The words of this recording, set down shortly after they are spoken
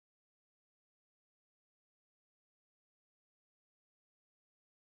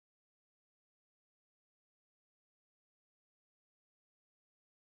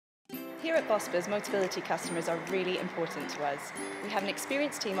Here at Vospers, Motability customers are really important to us. We have an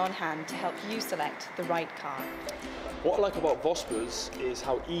experienced team on hand to help you select the right car. What I like about Vospers is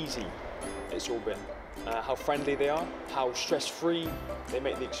how easy it's all been, how friendly they are, how stress-free they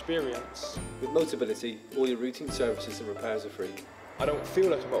make the experience. With Motability, all your routine services and repairs are free. I don't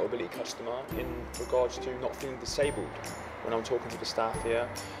feel like a Motability customer in regards to not feeling disabled when I'm talking to the staff here,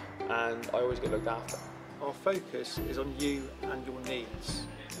 and I always get looked after. Our focus is on you and your needs.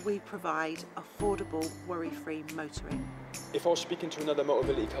 We provide affordable, worry-free motoring. If I was speaking to another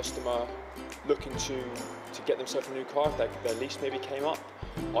Motability customer looking to get themselves a new car, if their lease maybe came up,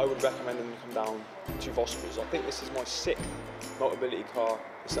 I would recommend them to come down to Vospers. I think this is my 6th Motability car.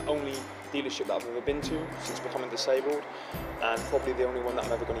 It's the only dealership that I've ever been to since becoming disabled, and probably the only one that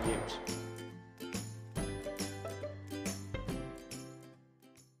I'm ever going to use.